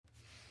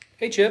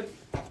Hey, Chip.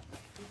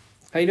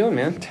 How you doing,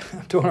 man?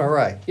 I'm doing all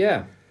right.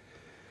 Yeah.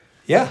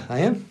 Yeah, I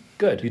am.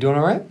 Good. You doing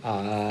all right?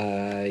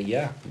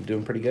 Yeah, I'm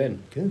doing pretty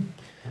good. Good.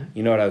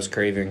 You know what I was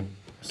craving?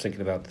 I was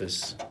thinking about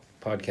this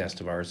podcast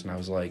of ours, and I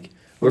was like,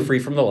 we're free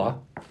from the law,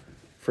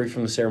 free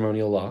from the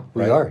ceremonial law.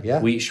 We right? are, yeah.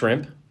 We eat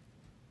shrimp.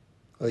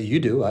 Well, you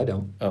do. I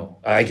don't. Oh,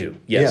 I do.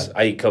 Yes, Yeah.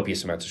 I eat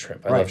copious amounts of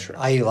shrimp. I love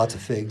shrimp. I eat lots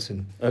of figs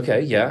and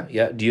Okay,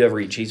 yeah. Do you ever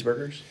eat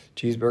cheeseburgers?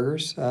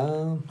 cheeseburgers.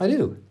 I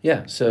do.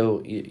 Yeah,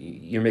 so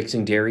you're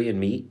mixing dairy and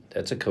meat.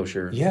 That's a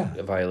kosher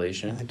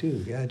violation. I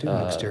do. Yeah, I do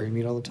mix dairy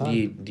meat all the time.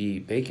 Do you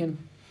eat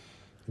bacon?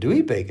 Do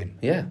eat bacon.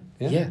 Yeah.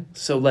 Yeah.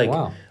 So,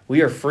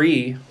 we are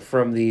free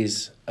from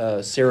these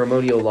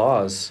ceremonial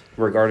laws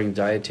regarding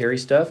dietary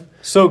stuff.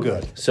 So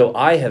good. So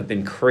I have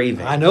been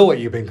craving. I know what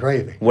you've been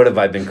craving. What have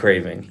I been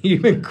craving?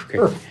 You've been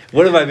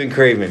What have I been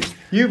craving?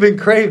 You've been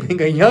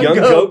craving a young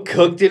goat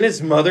cooked in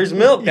its mother's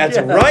milk. That's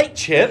right,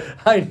 Chip.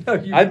 I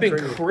know I've been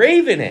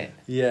craving it.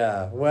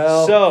 Yeah.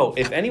 Well. So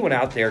if anyone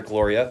out there,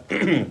 Gloria,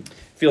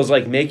 feels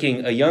like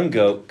making a young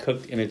goat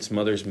cooked in its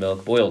mother's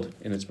milk, boiled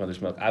in its mother's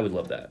milk, I would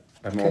love that.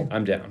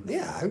 I'm down.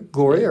 Yeah,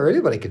 Gloria or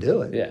anybody could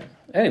do it. Yeah,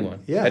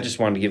 anyone. Yeah. I just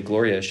wanted to give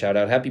Gloria a shout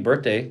out. Happy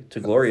birthday to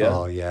Gloria.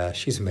 Oh yeah,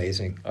 she's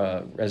amazing.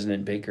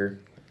 Resident baker.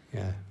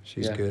 Yeah,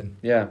 she's good.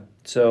 Yeah,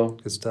 so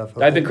Good stuff.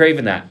 I've been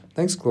craving that.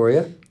 Thanks,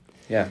 Gloria.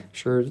 Yeah.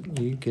 Sure,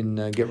 you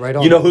can get right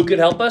on. You know who could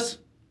help us?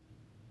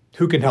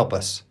 Who can help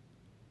us?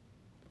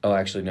 Oh,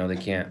 actually, no, they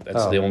can't.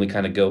 That's the only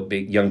kind of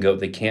young goat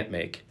they can't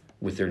make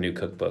with their new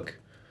cookbook.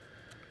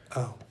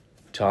 Oh.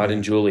 Todd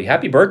and Julie.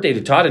 Happy birthday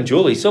to Todd and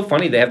Julie. So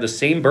funny. They have the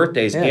same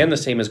birthdays and the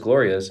same as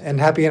Gloria's. And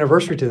happy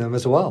anniversary to them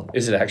as well.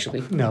 Is it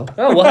actually? No.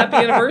 Oh, well, happy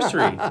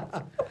anniversary.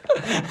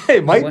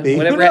 It might be.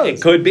 Whenever Who knows?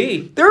 it could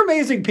be. They're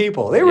amazing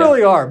people. They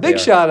really are. Big They are.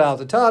 shout out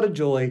to Todd and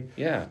Julie.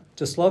 Yeah.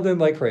 Just love them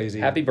like crazy.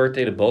 Happy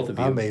birthday to both of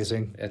you.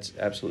 Amazing. That's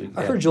absolutely.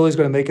 I heard Julie's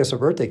going to make us a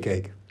birthday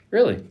cake.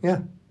 Really?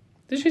 Yeah.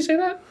 Did she say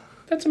that?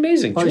 That's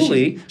amazing. Oh,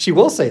 Julie. She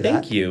will say that.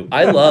 Thank you.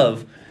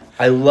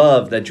 I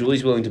love that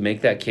Julie's willing to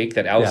make that cake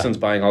that Allison's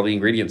buying all the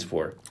ingredients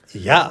for.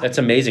 Yeah. That's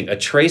amazing. A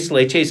Tres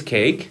Leches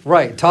cake.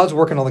 Right. Todd's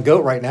working on the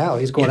goat right now.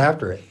 He's going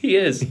after it. He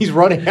is. He's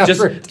running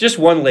after it. Just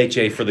one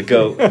leche for the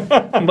goat.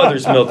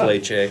 Mother's milk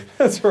leche.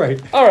 That's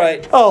right. All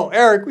right. Oh,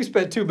 Eric, we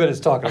spent 2 minutes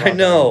talking about I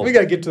know. that. We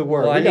got to get to the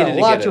word. Well, we I got needed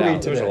a lot to get to it read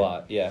out. today. There's a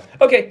lot. Yeah.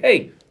 Okay.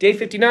 Hey, day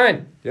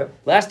 59. Yep.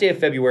 Last day of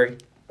February.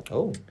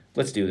 Oh.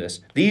 Let's do this.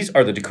 These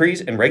are the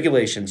decrees and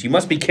regulations you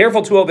must be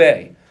careful to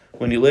obey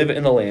when you live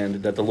in the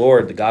land that the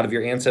Lord, the God of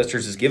your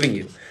ancestors, is giving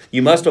you.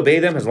 You must obey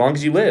them as long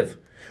as you live.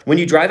 When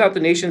you drive out the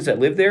nations that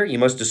live there, you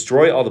must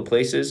destroy all the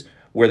places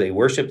where they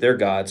worship their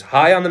gods,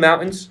 high on the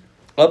mountains,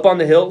 up on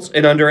the hills,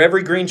 and under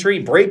every green tree.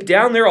 Break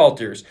down their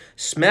altars,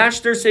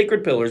 smash their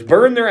sacred pillars,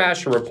 burn their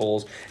Asherah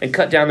poles, and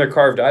cut down their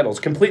carved idols.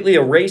 Completely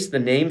erase the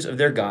names of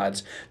their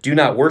gods. Do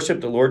not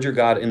worship the Lord your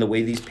God in the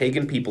way these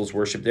pagan peoples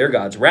worship their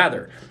gods.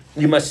 Rather,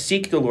 you must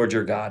seek the Lord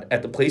your God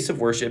at the place of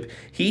worship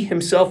he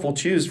himself will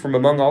choose from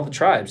among all the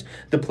tribes,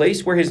 the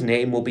place where his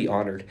name will be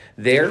honored.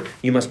 There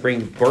you must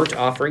bring burnt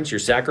offerings,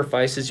 your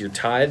sacrifices, your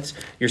tithes,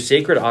 your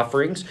sacred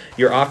offerings,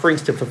 your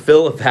offerings to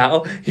fulfill a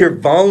vow, your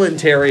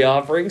voluntary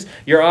offerings,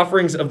 your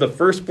offerings of the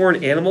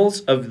firstborn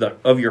animals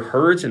of your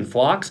herds and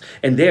flocks.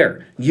 And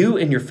there you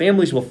and your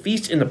families will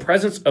feast in the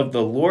presence of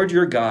the Lord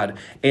your God,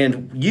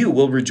 and you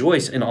will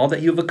rejoice in all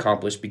that you have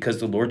accomplished because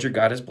the Lord your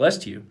God has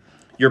blessed you.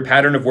 Your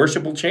pattern of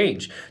worship will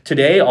change.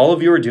 Today, all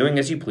of you are doing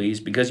as you please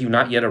because you've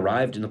not yet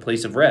arrived in the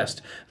place of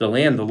rest, the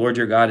land the Lord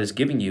your God is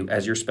giving you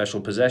as your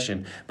special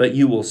possession. But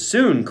you will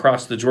soon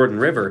cross the Jordan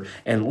River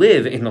and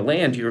live in the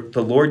land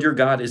the Lord your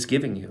God is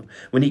giving you.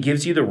 When he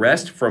gives you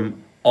rest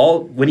from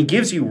all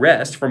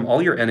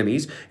your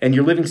enemies and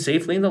you're living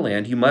safely in the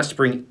land, you must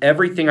bring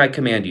everything I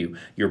command you,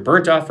 your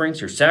burnt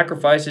offerings, your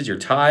sacrifices, your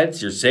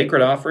tithes, your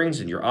sacred offerings,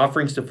 and your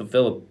offerings to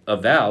fulfill a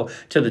vow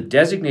to the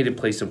designated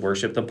place of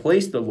worship, the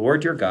place the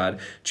Lord your God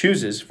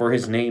chooses for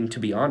his name to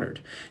be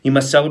honored. You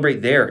must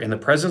celebrate there in the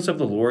presence of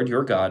the Lord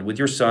your God with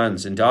your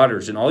sons and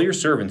daughters and all your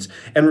servants,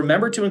 and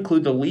remember to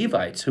include the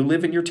Levites who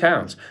live in your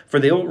towns,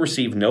 for they will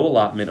receive no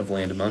allotment of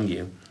land among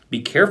you. Be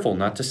careful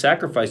not to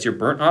sacrifice your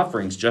burnt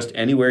offerings just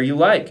anywhere you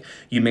like.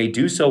 You may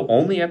do so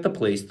only at the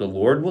place the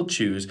Lord will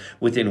choose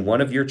within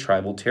one of your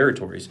tribal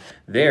territories.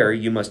 There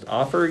you must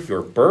offer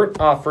your burnt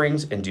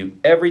offerings and do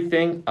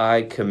everything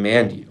I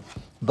command you.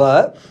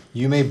 But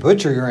you may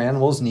butcher your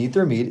animals and eat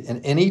their meat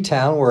in any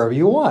town wherever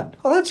you want.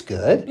 Oh, that's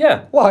good.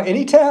 Yeah. Wow,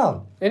 any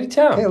town. Any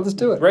town. Okay, let's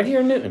do it. Right here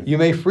in Newton. You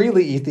may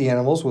freely eat the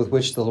animals with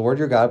which the Lord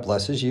your God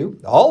blesses you.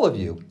 All of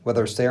you,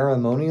 whether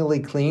ceremonially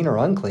clean or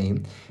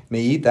unclean,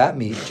 may eat that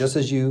meat just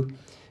as you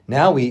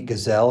now eat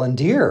gazelle and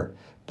deer.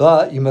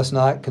 But you must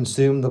not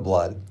consume the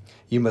blood.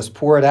 You must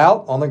pour it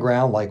out on the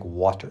ground like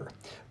water.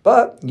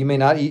 But you may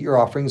not eat your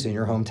offerings in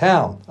your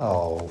hometown.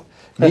 Oh,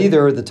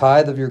 neither the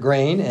tithe of your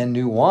grain and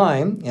new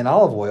wine and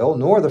olive oil,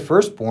 nor the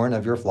firstborn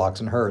of your flocks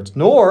and herds,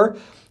 nor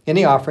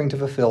any offering to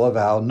fulfill a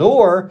vow,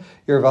 nor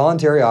your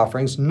voluntary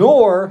offerings,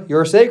 nor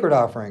your sacred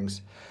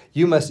offerings.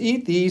 You must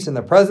eat these in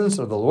the presence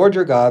of the Lord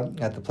your God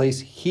at the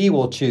place he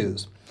will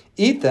choose.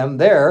 Eat them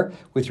there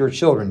with your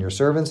children, your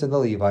servants, and the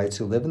Levites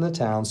who live in the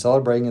town,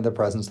 celebrating in the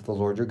presence of the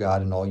Lord your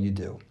God in all you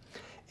do.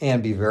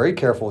 And be very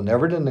careful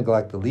never to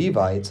neglect the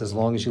Levites as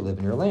long as you live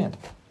in your land.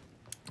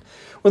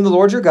 When the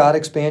Lord your God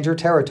expands your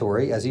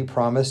territory, as he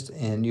promised,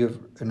 and you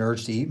have been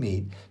urged to eat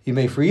meat, you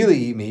may freely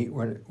eat meat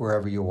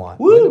wherever you want,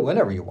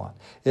 whenever you want.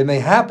 It may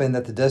happen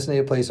that the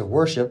designated place of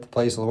worship, the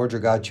place the Lord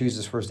your God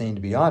chooses for his name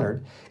to be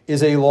honored,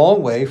 is a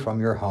long way from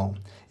your home.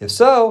 If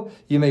so,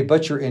 you may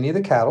butcher any of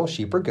the cattle,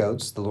 sheep, or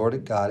goats the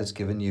Lord God has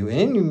given you,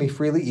 and you may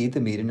freely eat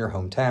the meat in your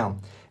hometown,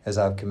 as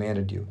I have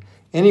commanded you.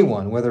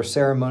 Anyone, whether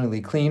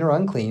ceremonially clean or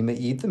unclean, may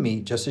eat the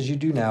meat just as you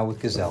do now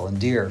with gazelle and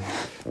deer.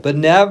 But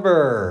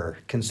never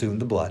consume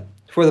the blood.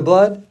 For the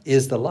blood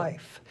is the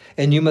life,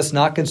 and you must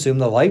not consume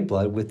the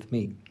lifeblood with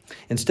meat.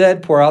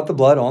 Instead, pour out the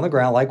blood on the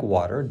ground like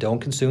water. Don't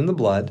consume the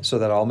blood, so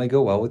that all may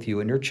go well with you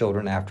and your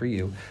children after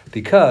you,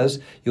 because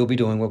you'll be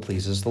doing what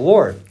pleases the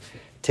Lord.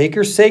 Take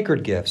your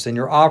sacred gifts and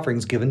your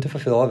offerings given to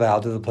fulfill a vow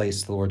to the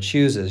place the Lord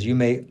chooses. You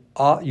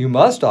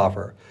must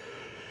offer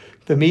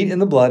the meat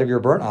and the blood of your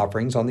burnt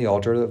offerings on the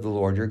altar of the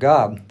Lord your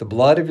God. The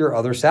blood of your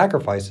other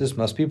sacrifices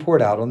must be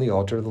poured out on the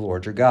altar of the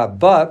Lord your God,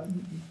 but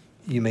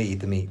you may eat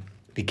the meat.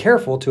 Be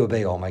careful to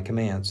obey all my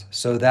commands,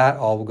 so that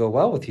all will go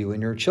well with you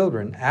and your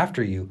children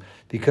after you,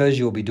 because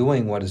you will be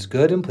doing what is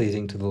good and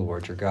pleasing to the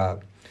Lord your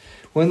God.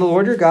 When the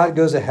Lord your God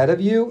goes ahead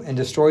of you and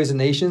destroys the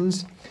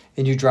nations,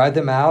 and you drive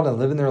them out and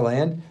live in their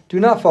land,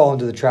 do not fall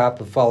into the trap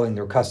of following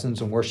their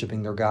customs and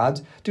worshiping their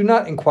gods. Do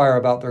not inquire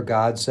about their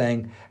gods,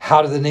 saying,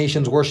 how do the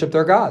nations worship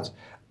their gods?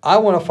 I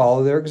want to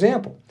follow their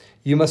example.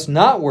 You must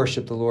not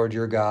worship the Lord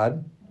your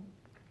God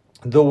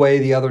the way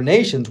the other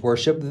nations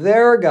worship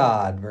their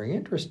God. Very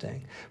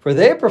interesting. For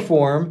they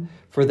perform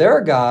for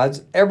their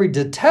gods every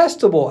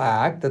detestable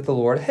act that the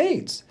Lord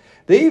hates.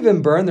 They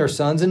even burn their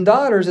sons and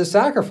daughters as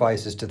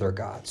sacrifices to their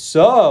gods.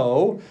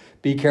 So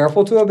be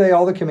careful to obey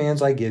all the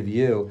commands I give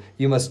you.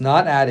 You must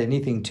not add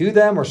anything to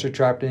them or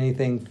subtract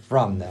anything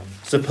from them.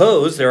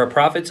 Suppose there are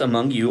prophets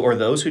among you or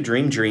those who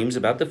dream dreams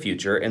about the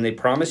future, and they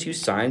promise you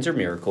signs or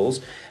miracles,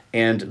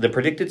 and the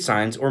predicted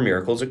signs or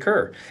miracles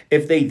occur.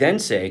 If they then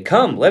say,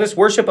 come, let us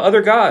worship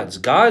other gods,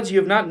 gods you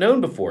have not known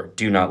before,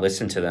 do not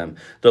listen to them.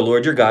 The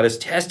Lord your God is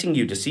testing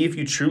you to see if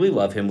you truly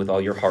love him with all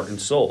your heart and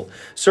soul.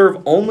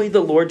 Serve only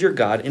the Lord your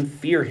God and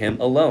fear him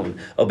alone.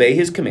 Obey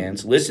his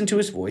commands, listen to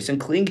his voice, and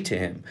cling to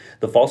him.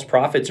 The false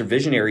prophets or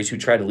visionaries who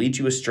try to lead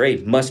you astray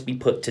must be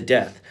put to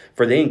death,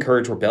 for they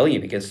encourage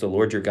rebellion against the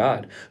Lord your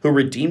God, who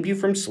redeemed you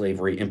from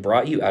slavery and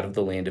brought you out of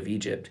the land of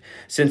Egypt.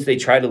 Since they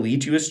try to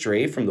lead you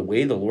astray from the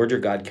way the Lord your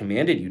God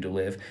commanded you to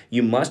live,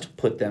 you must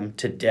put them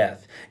to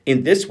death.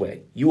 In this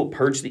way, you will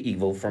purge the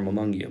evil from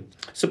among you.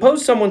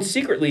 Suppose someone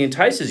secretly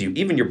entices you,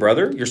 even your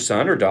brother, your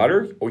son or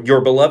daughter, or your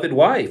beloved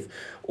wife,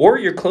 or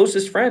your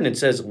closest friend, and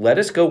says, let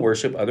us go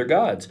worship other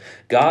gods,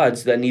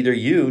 gods that neither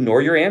you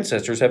nor your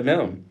ancestors have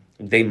known.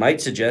 They might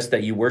suggest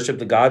that you worship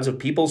the gods of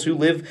peoples who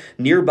live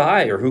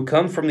nearby or who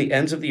come from the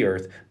ends of the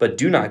earth, but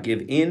do not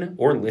give in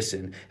or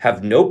listen.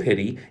 Have no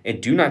pity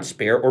and do not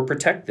spare or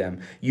protect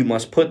them. You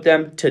must put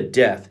them to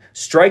death.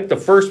 Strike the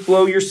first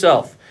blow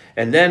yourself,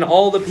 and then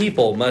all the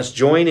people must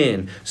join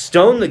in.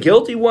 Stone the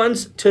guilty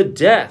ones to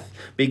death,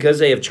 because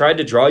they have tried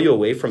to draw you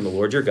away from the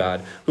Lord your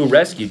God, who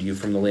rescued you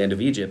from the land of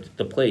Egypt,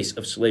 the place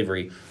of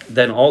slavery.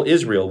 Then all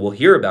Israel will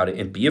hear about it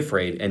and be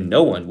afraid, and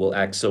no one will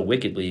act so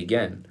wickedly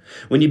again.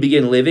 When you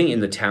begin living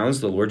in the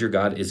towns the Lord your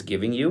God is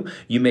giving you,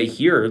 you may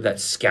hear that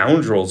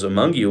scoundrels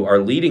among you are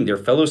leading their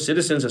fellow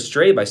citizens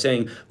astray by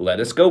saying, let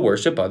us go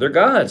worship other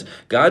gods,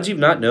 gods you've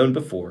not known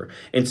before.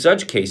 In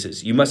such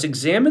cases, you must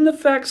examine the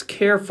facts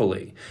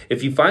carefully.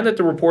 If you find that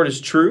the report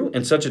is true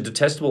and such a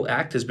detestable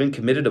act has been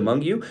committed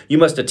among you, you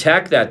must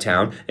attack that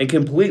town and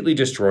completely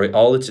destroy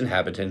all its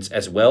inhabitants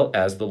as well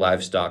as the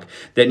livestock.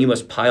 Then you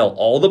must pile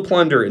all the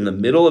plunder in the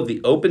middle of the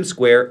open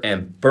square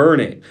and burn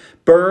it.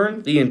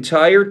 Burn the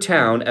entire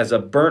town as a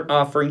burnt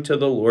offering to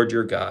the Lord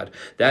your God.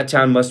 That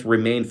town must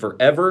remain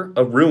forever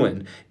a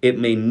ruin. It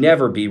may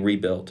never be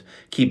rebuilt.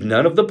 Keep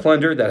none of the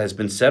plunder that has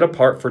been set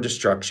apart for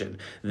destruction.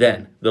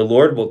 Then the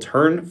Lord will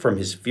turn from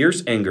his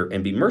fierce anger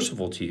and be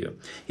merciful to you.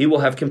 He will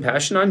have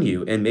compassion on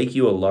you and make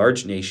you a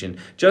large nation,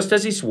 just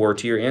as he swore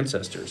to your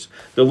ancestors.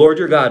 The Lord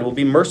your God will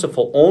be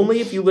merciful only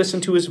if you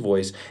listen to his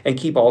voice and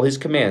keep all his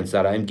commands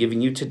that I am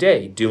giving you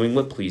today, doing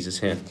what pleases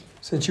him.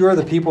 Since you are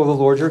the people of the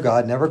Lord your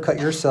God, never cut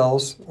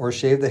yourselves or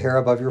shave the hair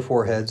above your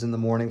foreheads in the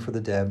mourning for the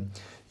dead.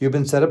 You have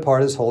been set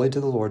apart as holy to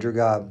the Lord your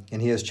God,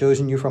 and he has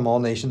chosen you from all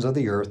nations of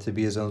the earth to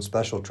be his own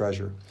special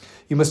treasure.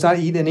 You must not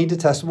eat any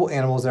detestable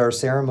animals that are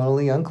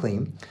ceremonially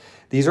unclean.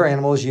 These are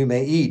animals you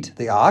may eat: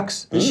 the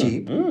ox, the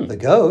sheep, the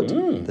goat,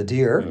 the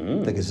deer,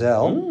 the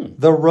gazelle,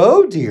 the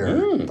roe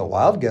deer, the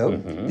wild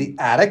goat, the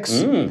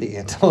addax, the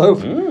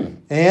antelope,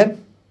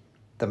 and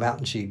the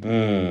mountain sheep.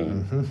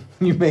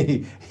 You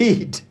may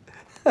eat.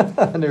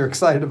 And they're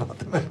excited about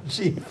the mountain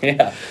sheep.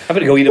 Yeah, I'm going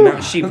to go eat a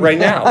mountain sheep right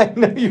now. I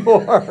know you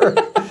are.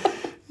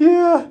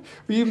 Yeah.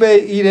 You may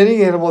eat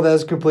any animal that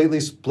has completely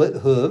split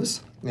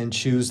hooves and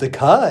choose the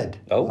cud.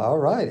 Oh. All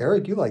right,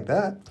 Eric, you like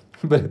that.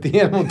 But if the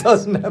animal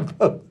doesn't have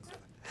both,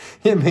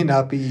 It may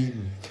not be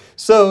eaten.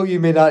 So you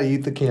may not eat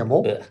the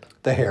camel, Ugh.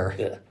 the hare,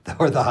 Ugh.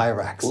 or the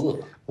hyrax.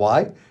 Ugh.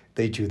 Why?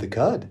 They chew the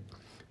cud,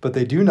 but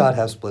they do not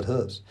have split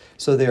hooves.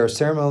 So they are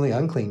ceremonially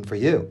unclean for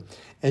you.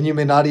 And you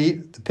may not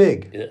eat the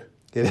pig. Ugh.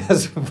 It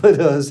has split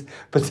hooves,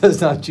 but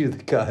does not chew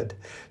the cud.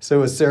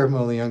 So it's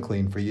ceremonially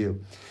unclean for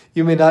you.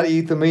 You may not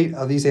eat the meat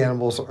of these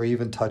animals or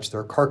even touch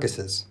their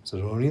carcasses. So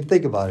don't even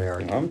think about it,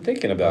 Eric. I'm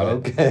thinking about it.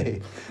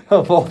 Okay.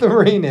 Of all the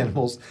marine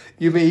animals,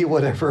 you may eat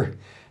whatever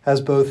has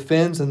both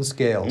fins and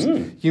scales.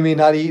 You may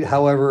not,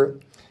 however,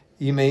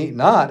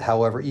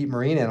 eat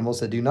marine animals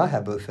that do not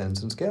have both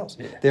fins and scales.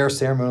 Yeah. They are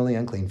ceremonially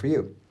unclean for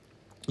you.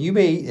 You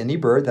may eat any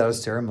bird that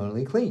is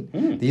ceremonially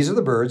clean. These are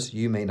the birds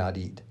you may not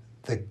eat: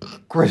 the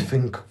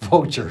griffin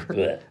vulture,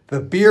 Blech. the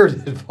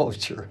bearded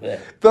vulture, Blech.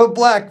 the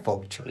black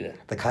vulture, Yeah.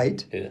 the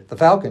kite, Yeah. the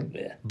falcon,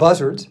 Yeah.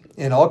 buzzards,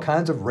 and all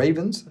kinds of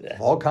ravens Yeah.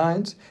 of all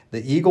kinds,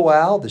 the eagle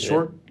owl, the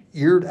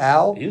short-eared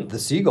owl, Ew. the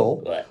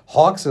seagull, Blech.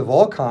 hawks of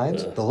all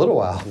kinds, the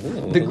little owl,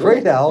 Ooh. the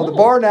great owl, the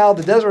barn owl,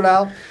 the desert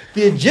owl,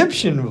 the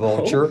Egyptian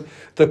vulture,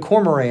 the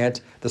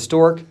cormorant, the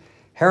stork,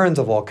 herons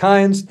of all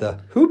kinds, the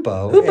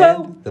hoopoe,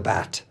 and the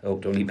bat. Oh,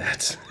 don't eat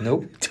bats.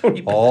 Nope. Don't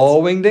eat bats.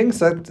 All winged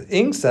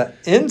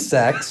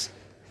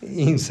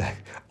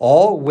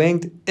all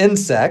winged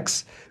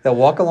insects that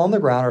walk along the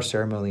ground are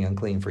ceremonially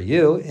unclean for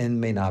you and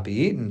may not be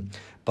eaten.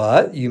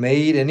 But you may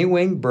eat any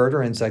winged bird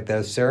or insect that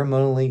is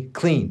ceremonially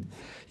clean.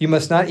 You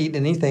must not eat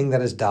anything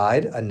that has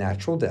died a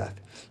natural death.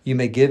 You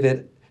may give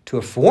it to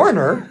a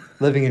foreigner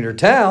living in your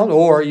town,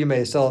 or you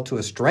may sell it to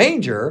a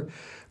stranger,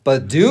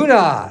 but do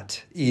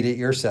not eat it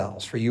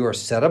yourselves, for you are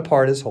set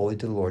apart as holy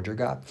to the Lord your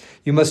God.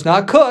 You must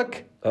not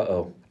cook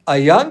Uh-oh. a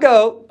young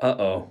goat,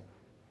 Uh-oh.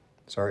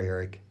 sorry,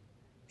 Eric,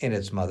 in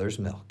its mother's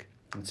milk.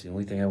 That's the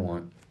only thing I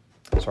want.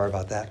 Sorry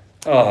about that.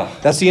 Oh.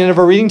 That's the end of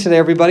our reading today,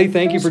 everybody.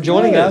 Thank you for That's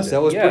joining good. us.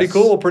 That was pretty Yes.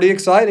 cool, pretty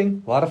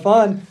exciting, a lot of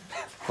fun,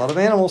 a lot of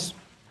animals.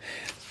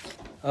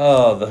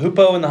 Oh, the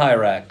hoopoe and the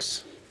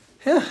hyrax.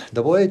 Yeah,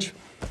 double H.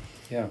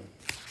 Yeah.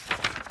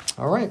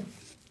 All right.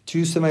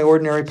 Two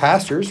semi-ordinary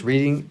pastors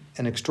reading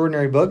an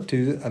extraordinary book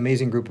to an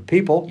amazing group of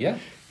people. Yeah.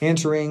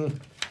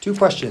 Answering two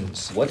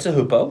questions. What's a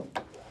hoopoe?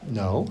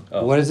 No.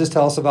 Oh. What does this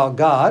tell us about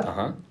God?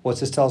 Uh-huh. What's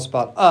this tell us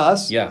about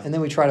us? Yeah. And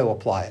then we try to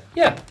apply it.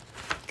 Yeah.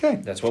 Okay.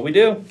 That's what we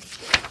do.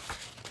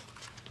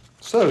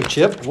 So,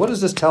 Chip, what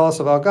does this tell us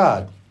about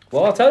God?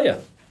 Well, I'll tell you.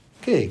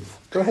 Okay.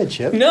 Go ahead,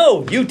 Chip.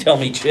 No, you tell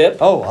me, Chip.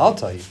 Oh, I'll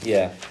tell you.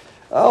 Yeah.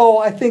 Oh,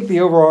 I think the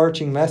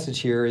overarching message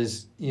here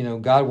is,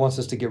 God wants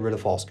us to get rid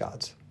of false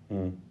gods.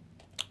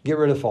 Get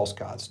rid of false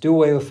gods. Do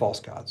away with false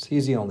gods.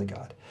 He's the only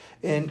God.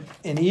 And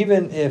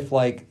even if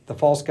the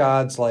false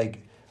gods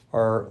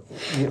are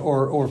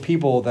or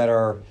people that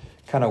are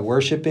kind of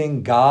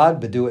worshiping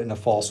God but do it in a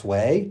false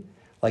way,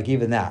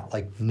 even that,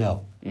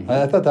 no.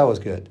 I thought that was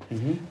good.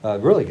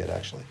 Really good,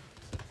 actually.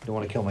 Don't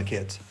want to kill my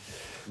kids.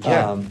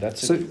 Yeah,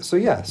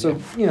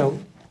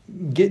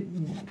 get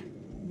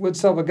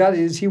what's up with God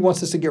is He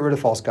wants us to get rid of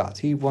false gods.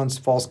 He wants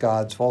false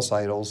gods, false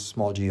idols,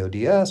 small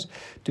gods,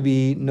 to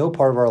be no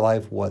part of our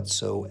life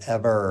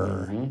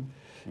whatsoever.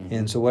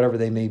 And so whatever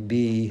they may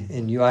be,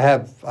 and I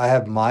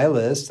have my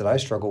list that I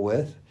struggle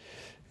with,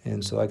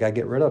 and so I got to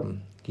get rid of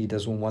them. He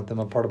doesn't want them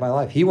a part of my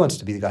life. He wants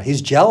to be the God.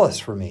 He's jealous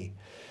for me,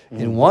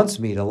 and wants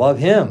me to love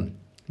Him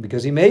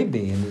because He made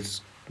me and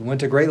went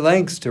to great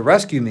lengths to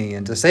rescue me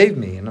and to save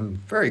me, and I'm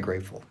very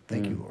grateful.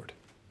 Thank you, Lord.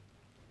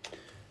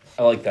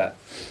 I like that.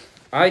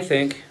 I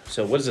think,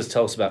 so what does this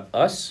tell us about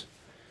us?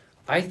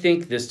 I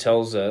think this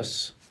tells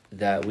us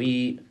that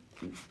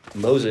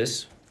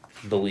Moses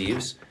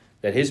believes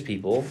that his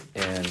people,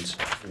 and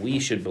we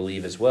should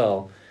believe as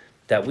well,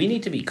 that we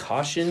need to be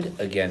cautioned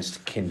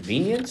against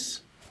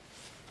convenience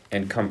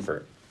and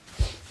comfort.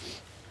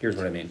 Here's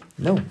what I mean.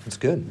 No, it's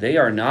good. They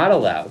are not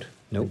allowed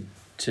Nope.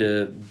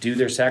 to do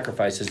their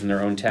sacrifices in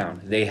their own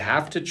town. They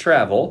have to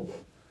travel,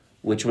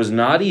 which was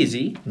not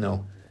easy.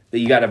 No. That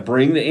you got to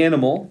bring the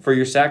animal for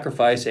your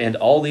sacrifice and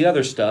all the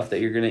other stuff that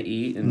you're going to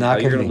eat and how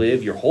you're going to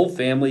live. Your whole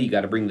family, you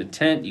got to bring the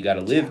tent. You got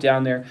to live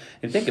down there.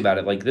 And think about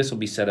it, this will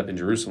be set up in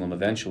Jerusalem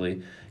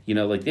eventually.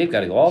 They've got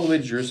to go all the way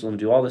to Jerusalem,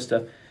 do all this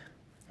stuff.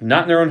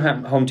 Not in their own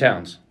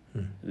hometowns.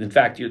 In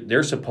fact,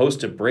 they're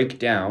supposed to break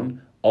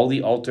down all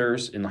the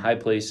altars in the high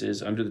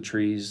places, under the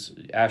trees,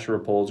 Asherah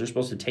poles. They're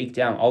supposed to take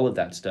down all of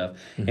that stuff.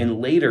 And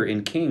later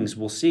in Kings,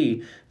 we'll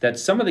see that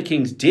some of the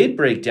kings did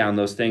break down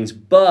those things,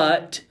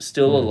 but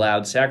still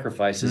allowed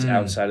sacrifices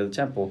outside of the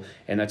temple.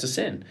 And that's a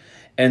sin.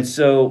 And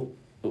so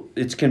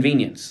it's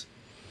convenience.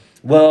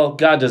 Well,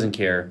 God doesn't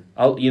care.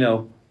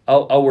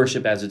 I'll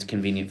worship as it's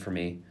convenient for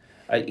me.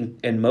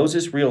 And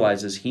Moses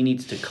realizes he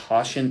needs to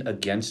caution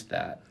against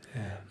that.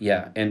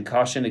 Yeah, and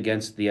caution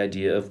against the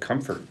idea of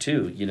comfort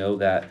too.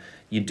 That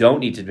you don't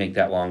need to make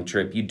that long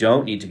trip. You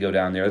don't need to go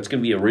down there. It's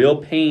going to be a real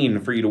pain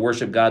for you to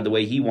worship God the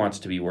way He wants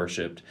to be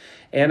worshipped.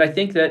 And I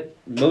think that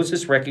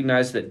Moses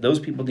recognized that those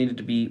people needed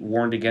to be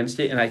warned against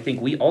it, and I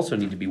think we also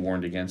need to be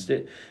warned against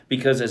it,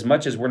 because as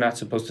much as we're not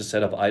supposed to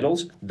set up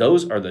idols,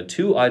 those are the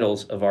two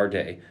idols of our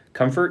day: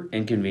 comfort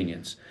and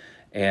convenience.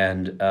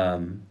 And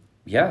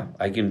Yeah,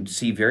 I can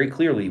see very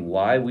clearly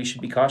why we should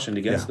be cautioned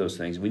against Yeah. those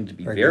things. We need to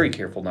be Very very good.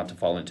 careful not to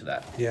fall into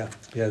that. Yeah,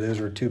 those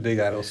were two big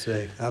idols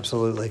today.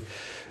 Absolutely.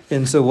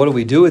 And so, what do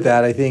we do with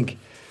that? I think,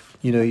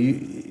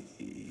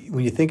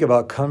 when you think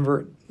about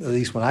comfort, at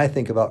least when I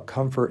think about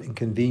comfort and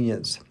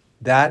convenience,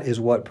 that is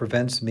what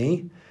prevents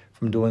me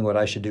from doing what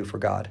I should do for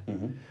God.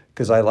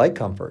 Because I like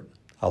comfort,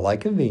 I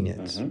like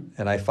convenience,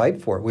 and I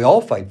fight for it. We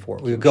all fight for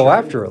it. We go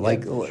after it.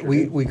 Like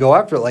we go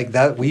after it like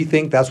that. We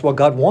think that's what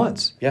God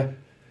wants. Yeah.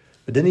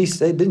 But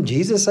didn't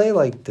Jesus say,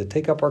 like, to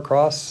take up our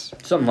cross,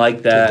 Something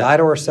like that. to die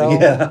to ourselves?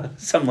 Yeah,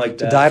 something like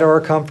that. To die to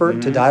our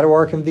comfort, to die to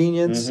our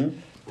convenience?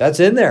 That's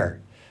in there.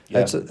 Yeah.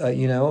 That's,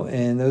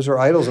 and those are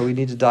idols that we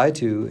need to die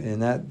to.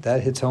 And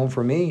that hits home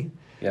for me.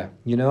 Yeah.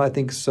 I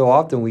think so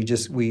often we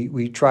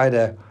try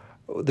to,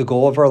 the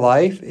goal of our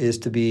life is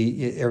to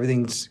be,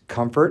 everything's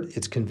comfort,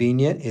 it's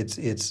convenient,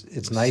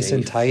 it's nice Safe.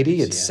 and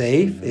tidy, it's Yeah.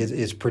 safe,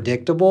 it's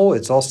predictable,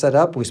 it's all set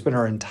up. We spend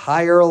our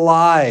entire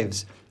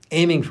lives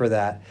aiming for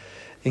that.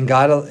 And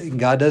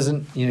God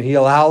doesn't, He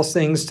allows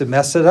things to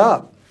mess it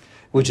up,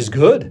 which is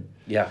good.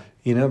 Yeah.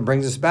 It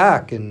brings us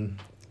back and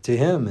to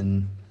Him.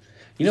 And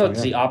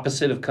it's the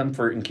opposite of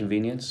comfort and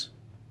convenience.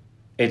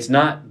 It's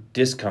not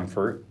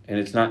discomfort and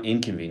it's not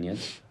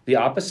inconvenience. The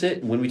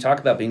opposite, when we talk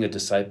about being a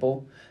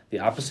disciple, the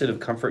opposite of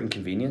comfort and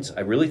convenience, I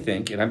really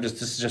think, and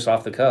this is just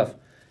off the cuff,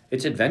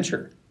 it's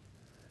adventure.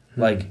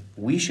 Like,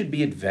 we should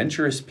be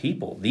adventurous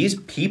people. These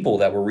people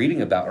that we're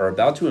reading about are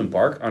about to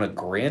embark on a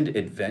grand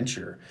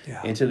adventure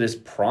into this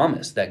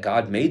promise that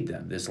God made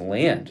them, this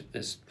land,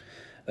 this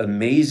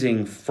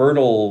amazing,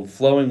 fertile,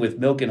 flowing with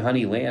milk and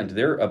honey land.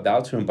 They're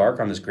about to embark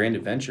on this grand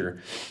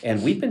adventure.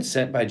 And we've been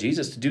sent by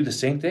Jesus to do the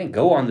same thing,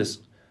 go on this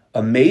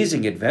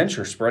amazing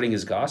adventure spreading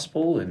His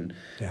gospel. And,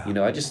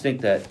 I just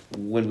think that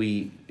when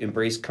we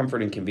embrace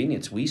comfort and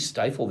convenience, we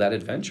stifle that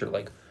adventure.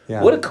 Like,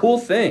 what a cool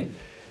thing.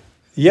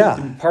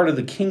 Yeah. Part of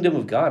the kingdom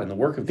of God and the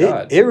work of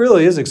God. It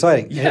really is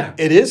exciting. Yeah.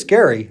 It is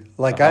scary.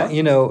 Like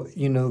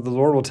the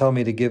Lord will tell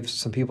me to give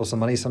some people some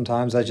money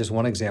sometimes. That's just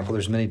one example.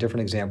 There's many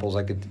different examples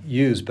I could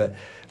use, but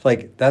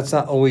like that's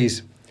not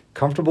always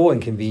comfortable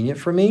and convenient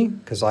for me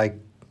because I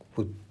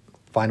would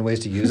find ways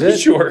to use it.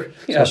 Sure.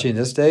 Yeah. Especially in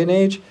this day and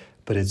age,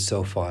 but it's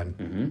so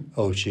fun.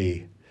 Oh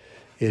gee.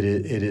 It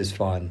is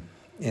fun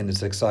and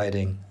it's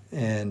exciting.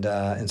 And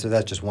so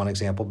that's just one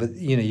example. But,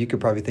 you could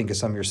probably think of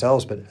some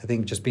yourselves, but I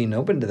think just being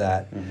open to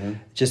that,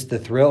 just the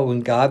thrill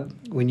when God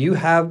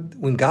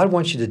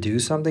wants you to do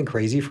something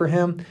crazy for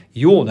Him,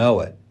 you will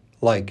know it.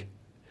 Like,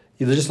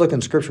 you just look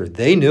in Scripture.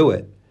 They knew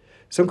it.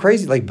 Some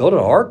crazy, like build an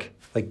ark.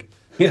 Like,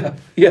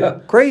 yeah.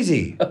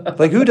 Crazy.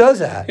 Like, who does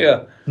that?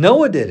 Yeah.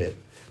 Noah did it,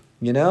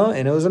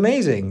 and it was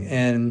amazing.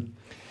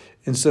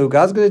 And so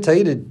God's going to tell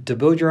you to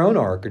build your own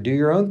ark or do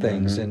your own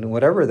things and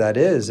whatever that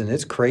is. And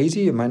it's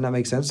crazy. It might not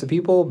make sense to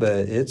people, but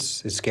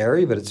it's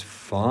scary, but it's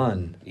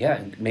fun.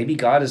 Yeah, maybe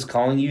God is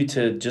calling you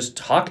to just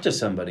talk to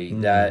somebody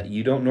that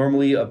you don't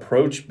normally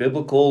approach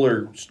biblical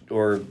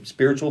or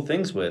spiritual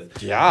things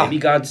with. Yeah. Maybe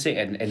God's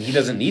saying, and He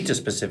doesn't need to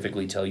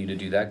specifically tell you to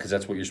do that because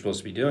that's what you're supposed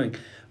to be doing.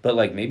 But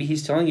like maybe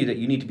He's telling you that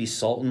you need to be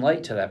salt and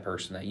light to that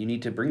person, that you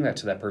need to bring that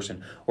to that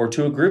person or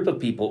to a group of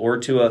people or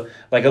to a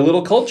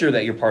little culture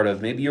that you're part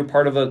of. Maybe you're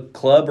part of a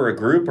club or a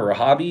group or a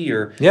hobby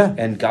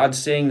and God's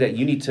saying that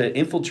you need to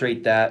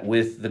infiltrate that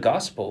with the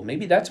gospel.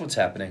 Maybe that's what's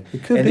happening.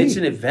 It could be. It's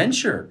an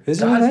adventure.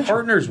 It's God an adventure.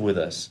 partners with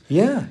us.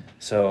 Yeah.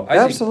 So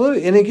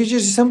Absolutely. And it could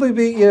just simply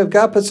be, if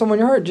God puts someone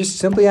in your heart, just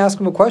simply ask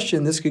Him a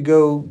question. This could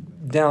go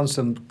down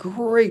some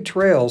great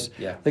trails.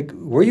 Yeah. Like,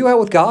 where are you at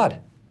with God?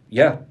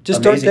 Yeah.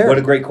 Just amazing. start there. What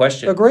a great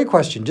question. A great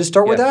question. Just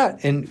start with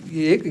that. And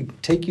it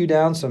could take you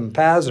down some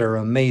paths that are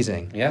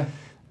amazing. Yeah.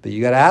 But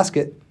you got to ask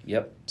it.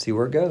 Yep. See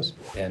where it goes.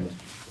 And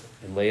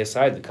lay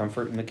aside the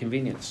comfort and the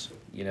convenience,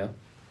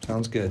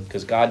 Sounds good.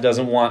 Because God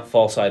doesn't want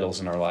false idols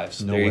in our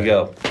lives. No there you way.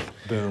 go.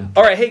 Boom.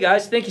 All right, hey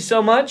guys, thank you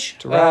so much.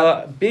 It's a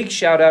wrap. Big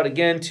shout out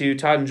again to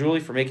Todd and Julie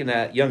for making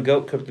that young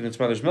goat cooked in its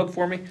mother's milk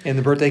for me. And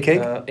the birthday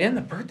cake? And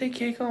the birthday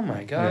cake, oh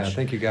my gosh. Yeah,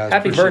 thank you guys.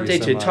 Happy Appreciate birthday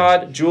you so to much.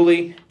 Todd,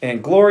 Julie,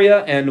 and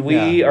Gloria, and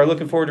we are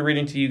looking forward to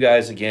reading to you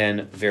guys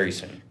again very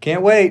soon.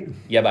 Can't wait.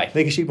 Yeah, bye.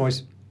 Make a sheep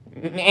noise.